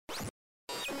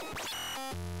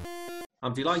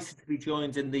I'm delighted to be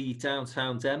joined in the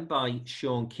downtown den by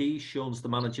Sean Keys. Sean's the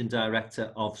Managing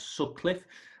Director of Sutcliffe.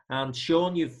 And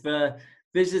Sean, you've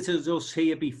visited us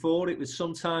here before. It was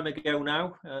some time ago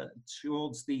now,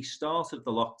 towards the start of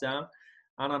the lockdown.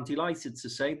 And I'm delighted to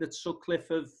say that Sutcliffe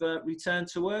have returned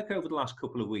to work over the last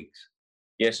couple of weeks.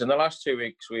 Yes, in the last 2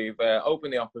 weeks, we've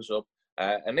opened the office up.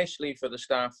 Initially for the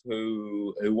staff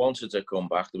who wanted to come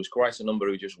back. There was quite a number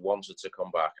who just wanted to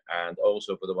come back, and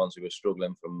also for the ones who were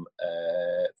struggling from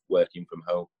working from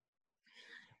home.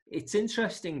 It's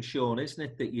interesting, Sean, isn't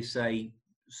it, that you say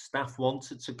staff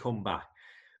wanted to come back?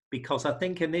 Because I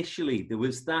think initially there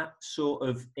was that sort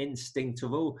of instinct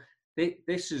of, oh,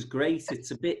 this is great,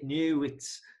 it's a bit new,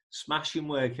 it's smashing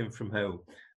working from home.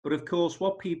 But of course,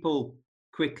 what people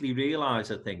quickly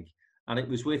realise, I think, and it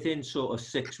was within sort of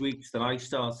 6 weeks that I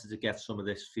started to get some of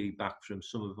this feedback from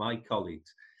some of my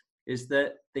colleagues, is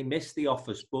that they miss the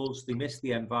office buzz, they miss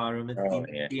the environment,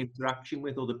 the interaction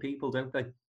with other people, don't they?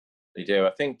 They do.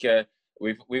 I think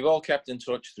we've all kept in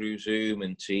touch through Zoom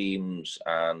and Teams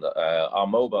and our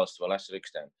mobiles to a lesser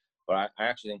extent. But I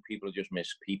actually think people just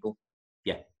miss people.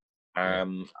 Yeah.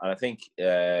 And I think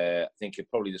you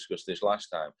probably discussed this last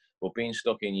time, but being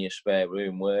stuck in your spare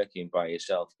room working by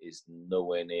yourself is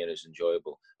nowhere near as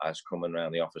enjoyable as coming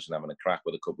around the office and having a crack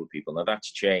with a couple of people. Now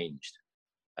that's changed,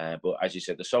 but as you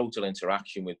said, the social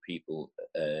interaction with people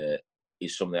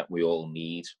is something that we all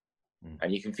need,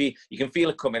 and you can feel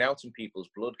it coming out in people's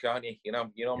blood, can't you?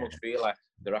 You almost feel like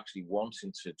they're actually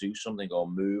wanting to do something or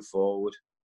move forward.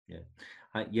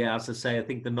 Yeah, as I say, I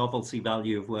think the novelty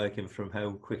value of working from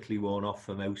home quickly worn off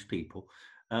for most people.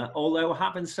 Although,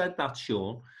 having said that,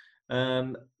 Sean,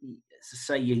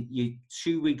 say you're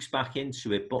 2 weeks back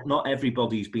into it, but not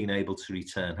everybody's been able to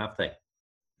return, have they?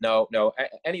 No.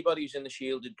 Anybody who's in the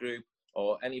shielded group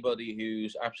or anybody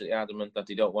who's absolutely adamant that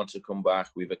they don't want to come back,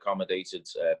 we've accommodated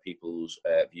people's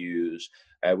views.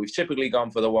 We've typically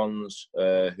gone for the ones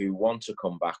who want to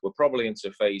come back. We're probably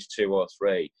into phase 2 or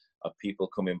 3 of people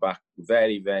coming back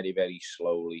very, very, very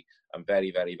slowly and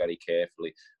very, very, very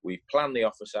carefully. We've planned the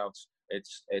office out.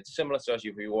 It's similar to as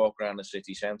if you walk around the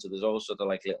city centre. There's also the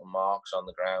little marks on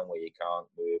the ground where you can't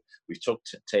move. We've took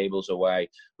tables away.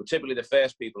 But typically the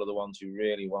first people are the ones who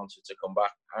really wanted to come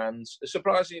back. And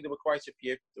surprisingly, there were quite a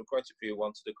few. Who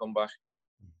wanted to come back.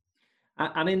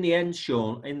 And in the end,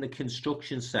 Sean, in the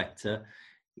construction sector,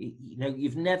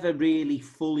 you've never really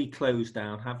fully closed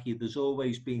down, have you? There's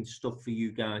always been stuff for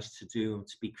you guys to do and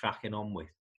to be cracking on with.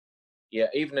 Yeah,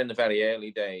 even in the very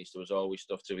early days, there was always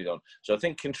stuff to be done. So I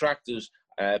think contractors,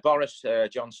 Boris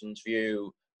Johnson's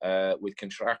view with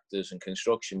contractors and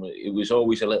construction, it was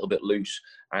always a little bit loose.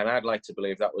 And I'd like to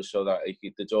believe that was so that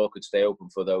the door could stay open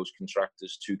for those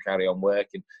contractors to carry on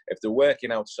working. If they're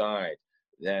working outside,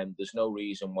 then there's no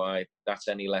reason why that's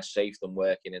any less safe than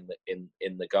working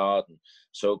in the garden.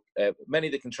 So many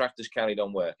of the contractors carried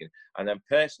on working. And then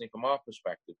personally, from our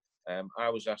perspective, I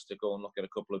was asked to go and look at a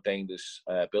couple of dangerous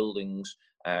buildings,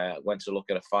 went to look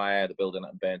at a fire, the building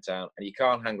that burnt down, and you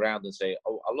can't hang around and say,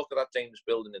 oh, I'll look at that dangerous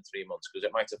building in 3 months because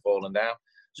it might have fallen down.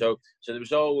 So there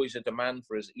was always a demand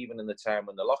for us, even in the time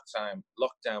when the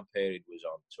lockdown period was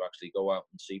on, to actually go out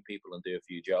and see people and do a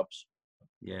few jobs.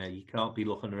 Yeah, you can't be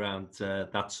looking around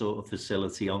that sort of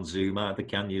facility on Zoom either,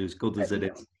 can you, as good as it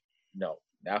is? No,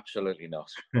 absolutely not.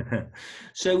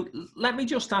 So let me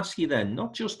just ask you then,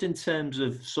 not just in terms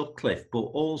of Sutcliffe, but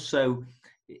also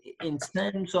in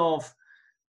terms of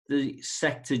the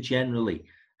sector generally,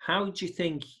 how do you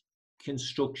think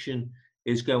construction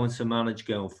is going to manage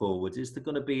going forward? Is there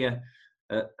going to be a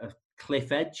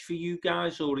cliff edge for you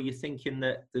guys, or are you thinking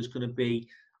that there's going to be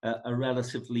a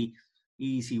relatively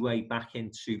easy way back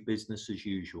into business as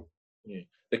usual? Yeah.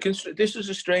 This is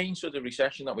a strange sort of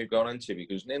recession that we've gone into,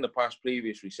 because in the past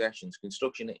previous recessions,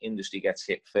 construction industry gets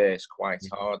hit first quite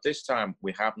hard. This time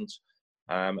we haven't.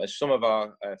 As some of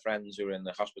our friends who are in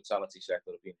the hospitality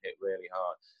sector have been hit really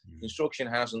hard. Construction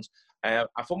hasn't.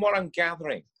 From what I'm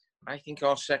gathering, I think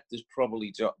our sector's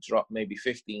probably dropped maybe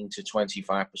 15 to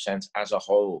 25% as a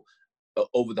whole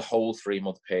over the whole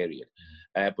 3-month period.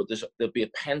 But there'll be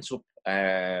a pent-up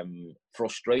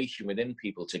frustration within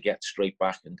people to get straight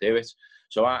back and do it.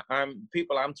 So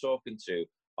people I'm talking to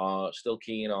are still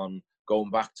keen on going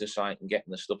back to site and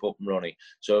getting the stuff up and running.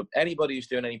 So anybody who's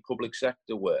doing any public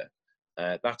sector work,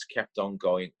 that's kept on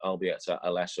going, albeit at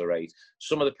a lesser rate.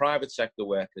 Some of the private sector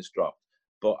work has dropped,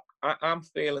 but I'm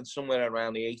feeling somewhere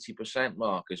around the 80%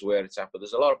 mark is where it's at. But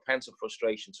there's a lot of pent-up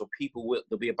frustration, so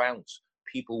there'll be a bounce.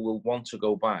 People will want to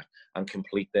go back and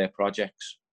complete their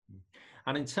projects.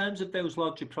 And in terms of those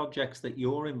larger projects that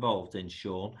you're involved in,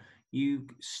 Sean, you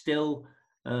still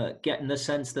getting the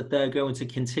sense that they're going to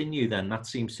continue then? That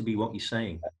seems to be what you're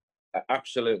saying.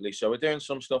 Absolutely. So we're doing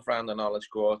some stuff around the Knowledge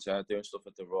Quarter, doing stuff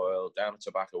at the Royal, down at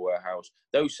Tobacco Warehouse.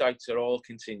 Those sites are all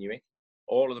continuing.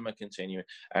 All of them are continuing,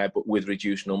 but with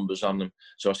reduced numbers on them.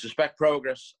 So I suspect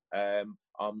progress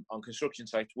on construction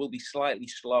sites will be slightly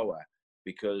slower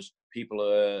because people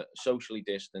are socially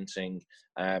distancing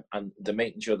and they're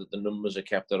making sure that the numbers are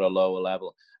kept at a lower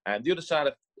level. And the other side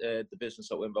of the business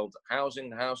that we're involved in,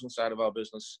 the housing side of our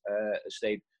business has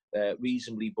stayed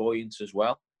reasonably buoyant as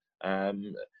well.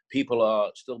 People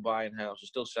are still buying houses,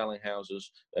 still selling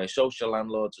houses. Social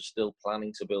landlords are still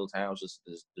planning to build houses.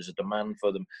 There's a demand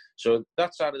for them. So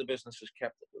that side of the business has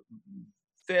kept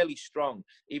fairly strong,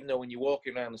 even though when you're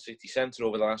walking around the city centre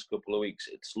over the last couple of weeks,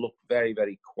 it's looked very,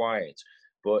 very quiet.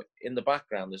 But in the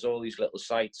background, there's all these little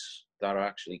sites that are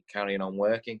actually carrying on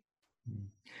working.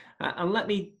 And let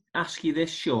me ask you this,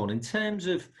 Sean, in terms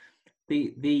of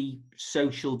the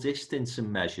social distancing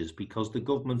measures, because the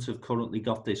government have currently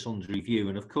got this under review.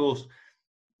 And of course,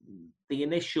 the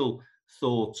initial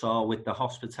thoughts are with the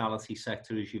hospitality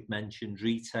sector, as you've mentioned,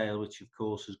 retail, which of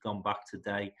course has gone back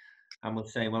today. And we're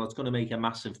saying, well, it's going to make a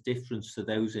massive difference to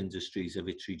those industries if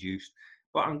it's reduced.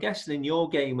 But I'm guessing in your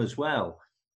game as well,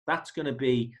 that's going to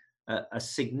be a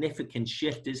significant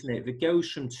shift, isn't it? If it goes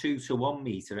from 2 to 1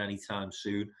 metre anytime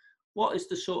soon, what is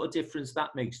the sort of difference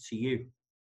that makes to you?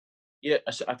 Yeah,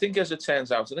 I think as it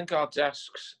turns out, I think our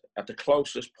desks at the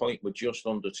closest point were just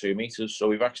under 2 metres. So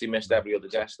we've actually missed every other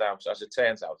desk out, as it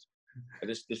turns out.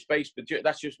 The space, but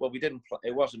that's just what we didn't.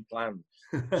 It wasn't planned.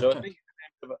 So I think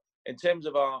in terms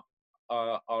of our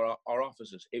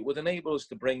offices, it would enable us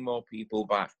to bring more people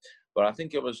back. But I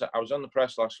think I was on the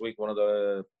press last week,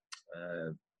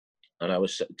 and I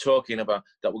was talking about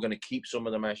that we're going to keep some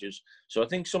of the measures. So I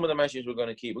think some of the measures we're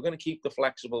going to keep the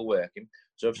flexible working.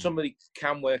 So if somebody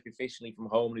can work efficiently from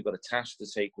home, they've got a task to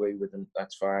take away with them,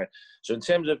 that's fine. So in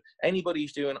terms of anybody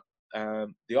who's doing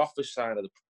the office side of the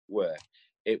work,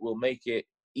 it will make it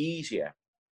easier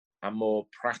and more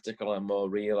practical and more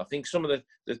real. I think some of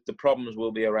the problems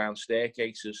will be around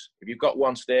staircases. If you've got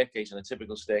one staircase and a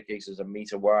typical staircase is 1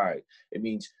 metre wide, it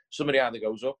means somebody either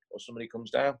goes up or somebody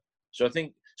comes down. So I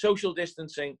think social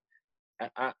distancing,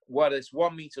 whether it's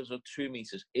 1 metre or 2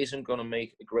 metres, isn't going to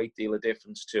make a great deal of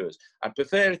difference to us. I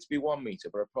prefer it to be 1 metre,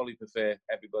 but I probably prefer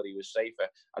everybody was safer.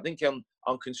 I think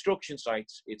on construction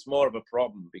sites, it's more of a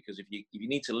problem because if you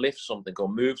need to lift something or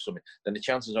move something, then the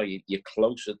chances are you're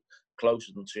closer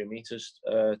than 2 metres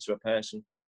to a person.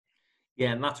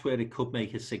 Yeah, and that's where it could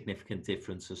make a significant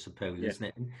difference, I suppose, isn't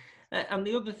it? And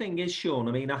the other thing is, Sean,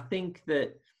 I mean, I think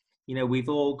that, we've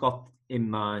all got in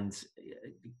mind,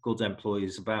 good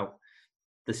employers, about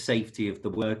the safety of the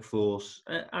workforce,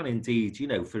 and indeed,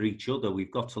 for each other,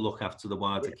 we've got to look after the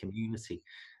wider community.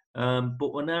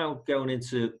 But we're now going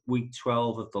into week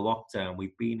 12 of the lockdown.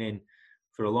 We've been in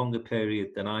for a longer period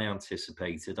than I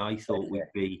anticipated. I thought we'd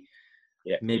be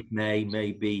mid-May,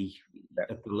 maybe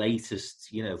at the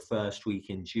latest, first week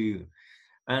in June.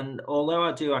 And although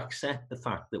I do accept the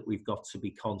fact that we've got to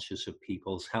be conscious of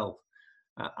people's health,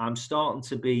 I'm starting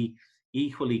to be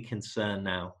equally concerned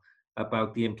now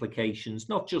about the implications,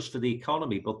 not just for the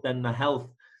economy, but then the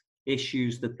health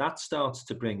issues that starts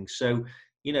to bring. So,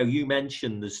 you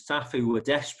mentioned the staff who were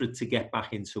desperate to get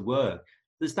back into work.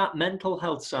 There's that mental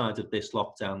health side of this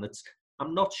lockdown that's,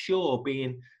 I'm not sure,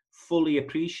 being fully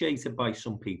appreciated by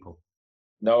some people.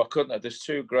 No, I couldn't. There's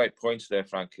 2 great points there,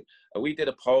 Frank. We did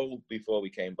a poll before we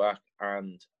came back,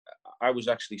 and I was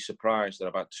actually surprised that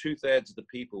about 2/3 of the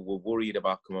people were worried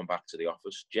about coming back to the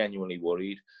office, genuinely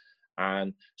worried.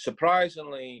 And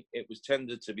surprisingly, it was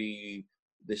tended to be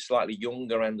the slightly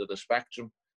younger end of the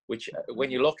spectrum, which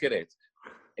when you look at it,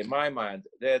 in my mind,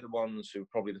 they're the ones who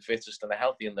are probably the fittest and the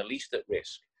healthy and the least at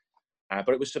risk. But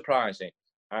it was surprising.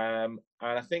 And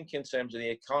I think in terms of the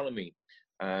economy,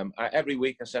 every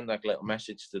week I send like a little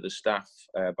message to the staff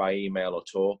by email or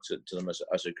talk to them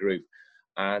as a group.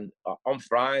 And on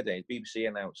Friday, BBC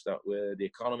announced that the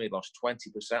economy lost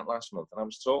 20% last month. And I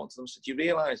was talking to them, said, do you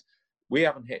realise we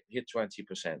haven't hit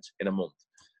 20% in a month?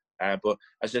 But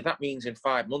I said, that means in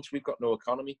 5 months, we've got no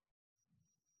economy.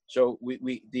 So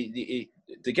the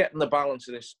getting the balance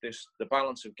of the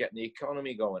balance of getting the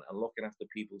economy going and looking after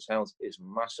people's health is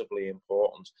massively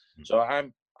important. So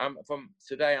I'm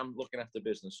looking after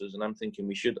businesses, and I'm thinking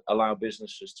we should allow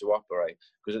businesses to operate,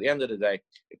 because at the end of the day,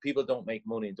 if people don't make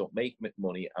money,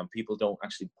 and people don't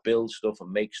actually build stuff and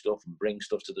make stuff and bring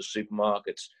stuff to the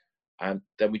supermarkets, and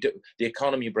then the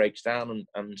economy breaks down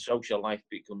and social life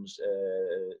becomes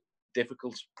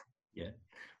difficult. Yeah.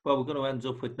 well, we're going to end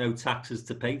up with no taxes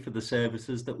to pay for the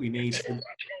services that we need for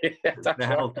That's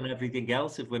health right. and everything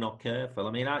else if we're not careful.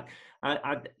 I mean,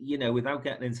 you know, without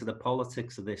getting into the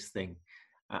politics of this thing,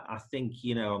 I think,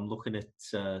 you know, I'm looking at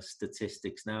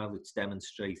statistics now which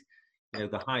demonstrate, you know,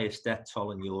 the highest death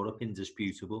toll in Europe,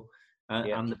 indisputable,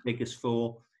 Yeah. and the biggest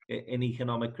fall in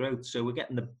economic growth. So we're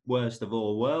getting the worst of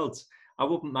all worlds. I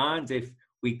wouldn't mind if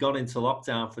we got into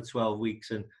lockdown for 12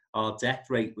 weeks and our death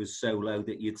rate was so low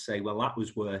that you'd say, well, that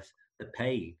was worth the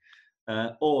pain.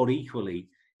 Or equally,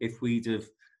 if we'd have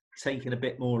taken a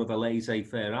bit more of a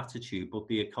laissez-faire attitude, but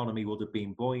the economy would have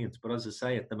been buoyant. But as I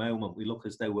say, at the moment, we look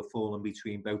as though we're falling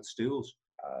between both stools.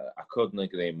 I couldn't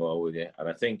agree more with you. And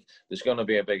I think there's going to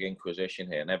be a big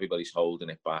inquisition here, and everybody's holding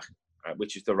it back,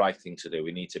 which is the right thing to do.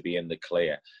 We need to be in the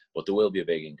clear. But there will be a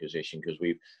big inquisition because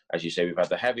we've, as you say, we've had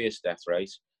the heaviest death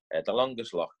rate, the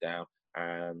longest lockdown,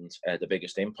 and the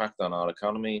biggest impact on our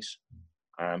economies.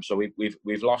 So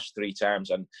we've lost 3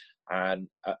 times. And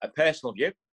a personal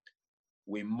view,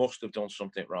 we must have done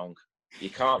something wrong. You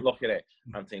can't look at it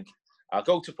and think, I'll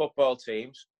go to football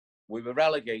teams. We were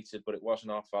relegated, but it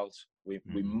wasn't our fault. We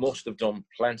must have done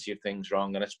plenty of things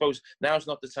wrong. And I suppose now's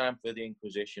not the time for the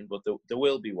inquisition, but there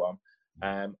will be one.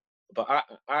 But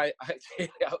I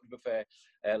would prefer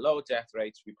lower death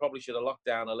rates. We probably should have locked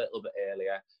down a little bit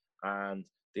earlier, and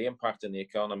the impact on the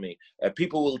economy.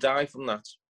 People will die from that,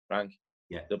 Frank.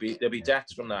 Yeah. There'll be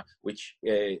deaths from that, which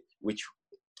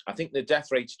I think the death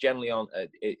rate's generally on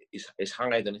is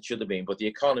higher than it should have been, but the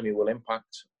economy will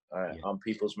impact on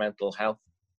people's mental health.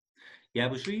 Yeah, I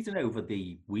was reading over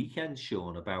the weekend,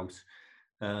 Sean, about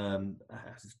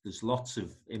there's lots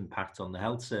of impact on the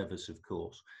health service, of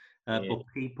course, but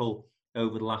people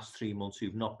over the last 3 months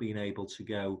who've not been able to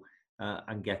go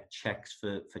and get checks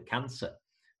for cancer.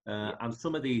 And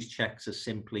some of these checks are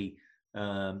simply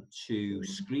to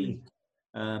screen,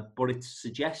 but it's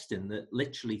suggesting that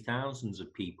literally thousands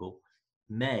of people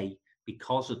may,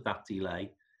 because of that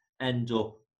delay, end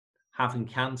up having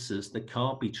cancers that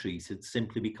can't be treated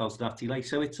simply because of that delay.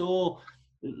 So it's all,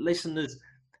 listen,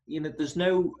 there's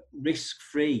no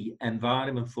risk-free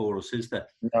environment for us, is there?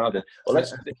 No, well,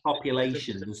 as a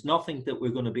population, there's nothing that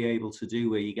we're going to be able to do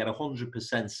where you get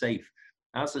 100% safe.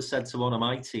 As I said to one of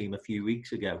my team a few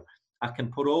weeks ago, I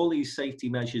can put all these safety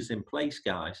measures in place,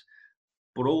 guys,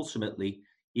 but ultimately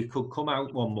you could come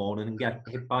out one morning and get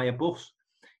hit by a bus.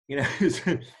 You know,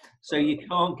 so you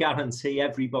can't guarantee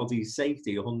everybody's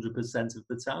safety 100% of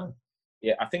the time.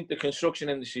 Yeah, I think the construction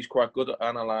industry is quite good at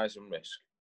analysing risk.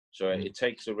 So it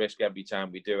takes a risk every time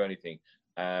we do anything.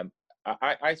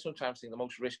 I sometimes think the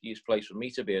most riskiest place for me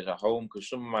to be is at home because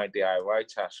some of my DIY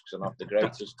tasks are not the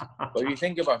greatest. But if you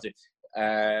think about it,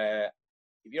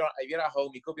 if you're at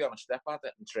home, you could be on a step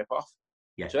ladder and trip off.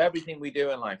 Yeah. So everything we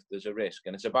do in life, there's a risk,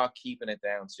 and it's about keeping it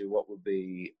down to what would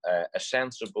be a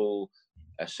sensible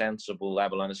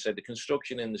level. And I said the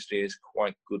construction industry is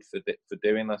quite good for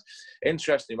doing that.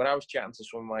 Interesting, when I was chatting to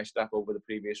some of my staff over the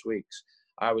previous weeks,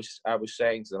 I was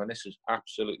saying to them, and this is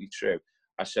absolutely true,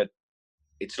 I said,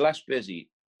 it's less busy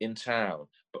in town,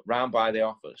 but round by the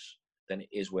office than it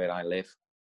is where I live.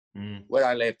 Where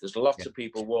I live, there's lots of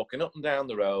people walking up and down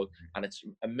the road, and it's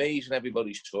amazing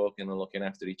everybody's talking and looking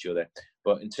after each other.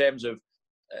 But in terms of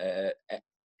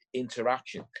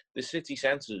interaction, the city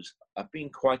centres have been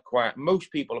quite quiet. Most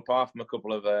people, apart from a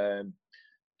couple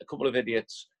of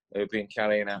idiots who've been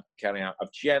carrying out,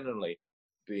 have generally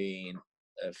been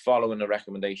following the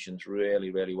recommendations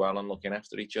really, really well and looking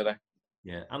after each other.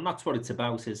 Yeah, and that's what it's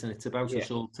about, isn't it? It's about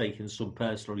us all taking some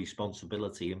personal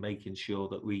responsibility and making sure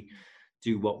that we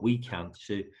do what we can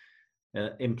to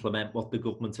implement what the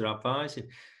government are advising.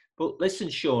 But listen,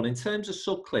 Sean, in terms of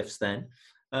Sutcliffe's then,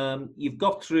 you've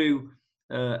got through,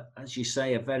 as you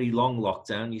say, a very long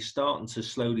lockdown. You're starting to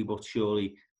slowly but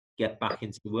surely get back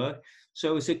into work.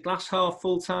 So is it glass half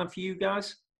full time for you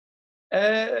guys?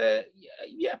 Yeah,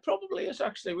 probably is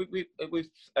actually. We've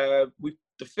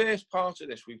the first part of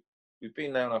this, we've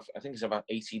been now, I think it's about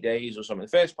 80 days or something.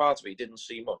 The first part of it, you didn't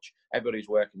see much. Everybody's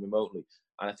working remotely.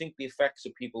 And I think the effects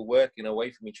of people working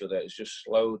away from each other has just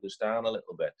slowed us down a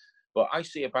little bit. But I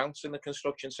see a bounce in the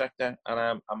construction sector,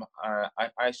 and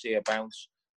I see a bounce.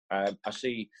 I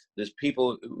see there's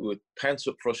people with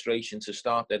pent-up frustration to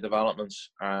start their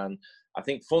developments, and I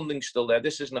think funding's still there.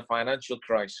 This isn't a financial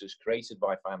crisis created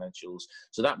by financials,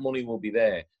 so that money will be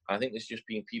there. I think there's just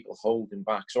been people holding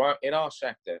back. So in our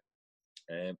sector,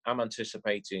 I'm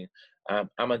anticipating a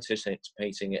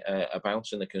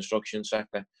bounce in the construction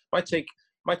sector. Might take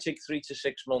 3 to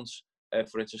 6 months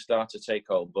for it to start to take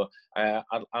hold, but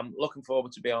I'm looking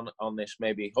forward to be on this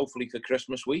maybe hopefully for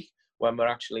Christmas week when we're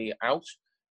actually out.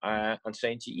 and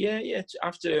saying to you, yeah,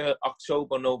 after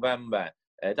October, November,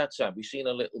 that time we've seen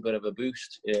a little bit of a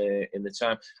boost in the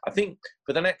time. I think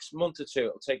for the next month or two,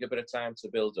 it'll take a bit of time to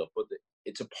build up, but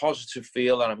it's a positive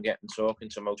feel that I'm getting talking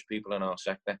to most people in our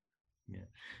sector.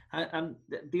 Yeah, and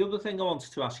the other thing I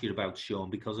wanted to ask you about, Sean,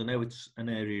 because I know it's an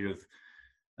area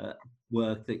of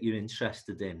work that you're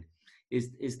interested in,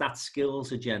 is that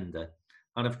skills agenda.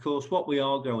 And of course, what we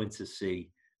are going to see,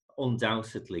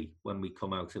 undoubtedly, when we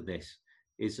come out of this,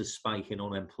 is a spike in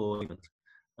unemployment.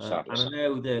 And I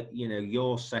know that, you know,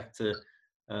 your sector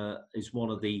is one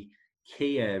of the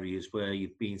key areas where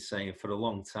you've been saying for a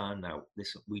long time now,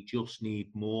 listen, we just need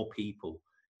more people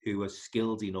who are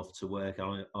skilled enough to work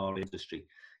on our industry.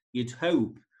 You'd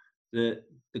hope that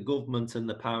the government and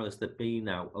the powers that be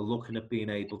now are looking at being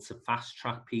able to fast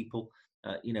track people,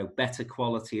 you know, better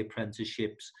quality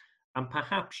apprenticeships, and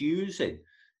perhaps using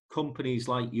companies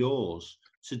like yours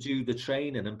to do the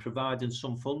training and providing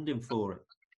some funding for it.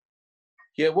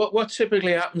 Yeah, what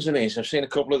typically happens in these, I've seen a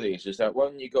couple of these, is that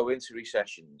when you go into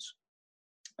recessions,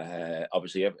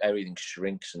 obviously everything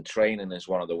shrinks, and training is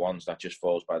one of the ones that just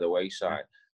falls by the wayside.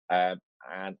 And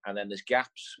then there's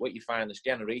gaps. What you find is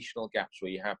generational gaps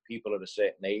where you have people at a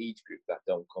certain age group that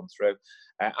don't come through.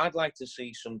 I'd like to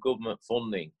see some government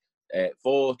funding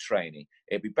for training.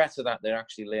 It'd be better that they're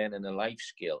actually learning a life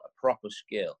skill, a proper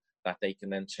skill that they can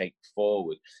then take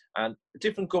forward. And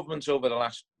different governments over the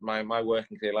last, my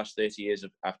working career, last 30 years,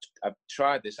 have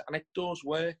tried this, and it does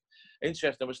work.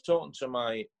 Interesting. I was talking to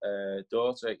my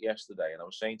daughter yesterday, and I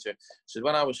was saying to her, so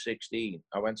when I was 16,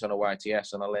 I went on a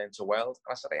YTS and I learned to weld.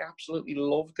 I said, I absolutely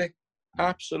loved it.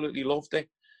 Absolutely loved it.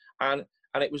 And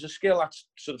it was a skill that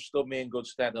sort of stood me in good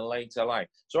stead in later life.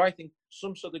 So I think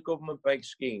some sort of government-based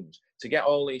schemes to get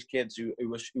all these kids who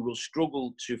will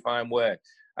struggle to find work.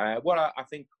 What I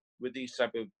think with these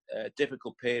type of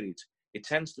difficult periods, it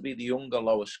tends to be the younger,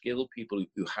 lower skilled people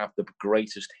who have the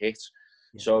greatest hit.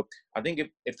 Yeah. So I think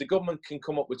if the government can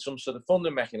come up with some sort of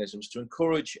funding mechanisms to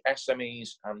encourage SMEs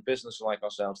and businesses like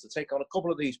ourselves to take on a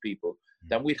couple of these people,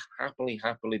 then we'd happily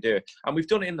do it. And we've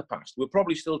done it in the past. We'll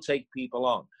probably still take people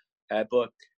on,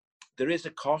 but there is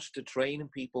a cost to training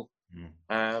people,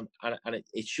 and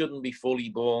it shouldn't be fully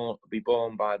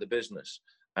borne by the business.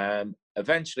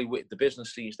 Eventually, the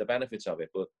business sees the benefits of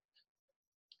it, but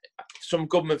some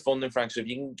government funding, Frank, so if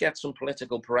you can get some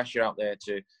political pressure out there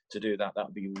to do that, that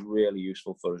would be really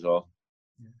useful for us all.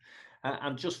 Yeah.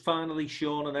 And just finally,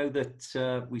 Sean, I know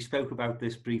that we spoke about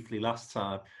this briefly last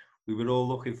time. We were all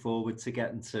looking forward to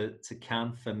getting to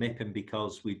Cannes for MIPIM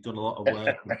because we've done a lot of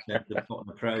work in terms of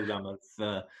putting a programme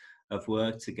of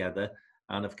work together.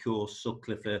 And of course,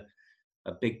 Sutcliffe are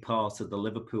a big part of the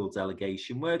Liverpool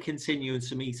delegation. We're continuing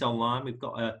to meet online. We've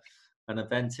got an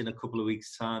event in a couple of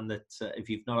weeks' time that if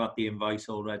you've not had the invite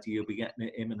already, you'll be getting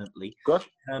it imminently. Good.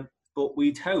 But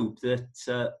we'd hope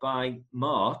that by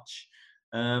March,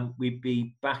 we'd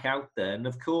be back out there. And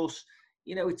of course,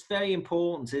 you know, it's very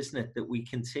important, isn't it, that we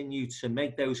continue to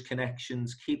make those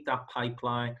connections, keep that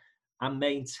pipeline, and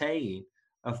maintain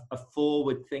a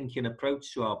forward-thinking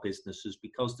approach to our businesses,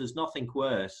 because there's nothing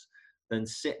worse than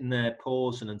sitting there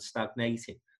pausing and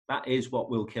stagnating. That is what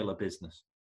will kill a business.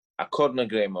 I couldn't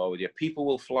agree more with you. People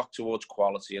will flock towards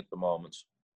quality at the moment.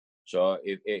 So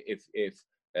if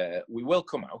we will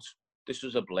come out, this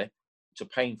is a blip. It's a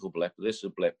painful blip. This is a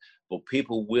blip, but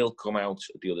people will come out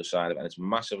at the other side of it. And it's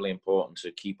massively important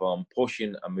to keep on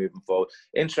pushing and moving forward.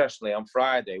 Interestingly, on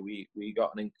Friday, we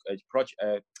got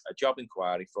a job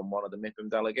inquiry from one of the MIPIM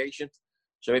delegation.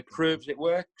 So it proves it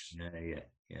works.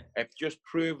 Yeah. It just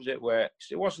proves it works.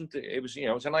 It was, you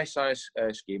know, it's a nice size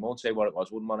scheme. I won't say what it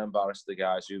was. Wouldn't want to embarrass the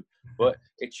guys but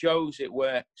it shows it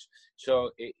works.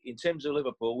 So in terms of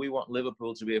Liverpool, we want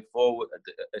Liverpool to be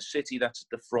a city that's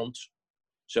at the front.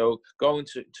 So going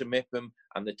to MIPIM,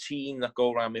 and the team that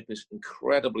go around MIPIM is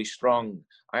incredibly strong.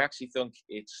 I actually think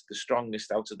it's the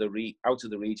strongest out of the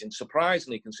region.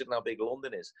 Surprisingly, considering how big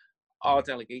London is, our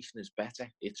delegation is better.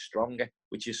 It's stronger,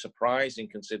 which is surprising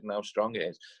considering how strong it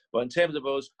is. But in terms of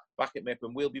us back at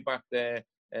MIPIM, we'll be back there,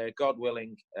 God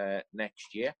willing,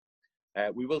 next year.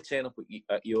 We will turn up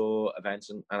at your events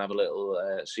and have a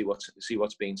little see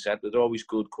what's being said. There's always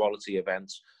good quality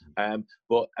events.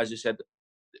 But as I said,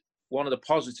 one of the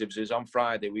positives is on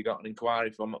Friday we got an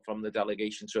inquiry from the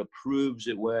delegation, so it proves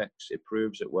it works. It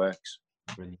proves it works.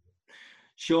 Brilliant.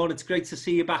 Sean, it's great to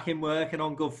see you back in work and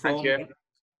on good form. Thank you.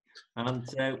 And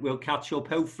we'll catch up,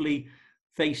 hopefully,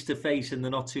 face to face in the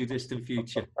not too distant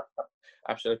future.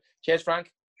 Absolutely. Cheers, Frank.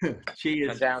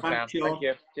 Cheers. Thank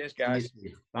you. Cheers, guys.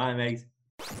 Bye, mate.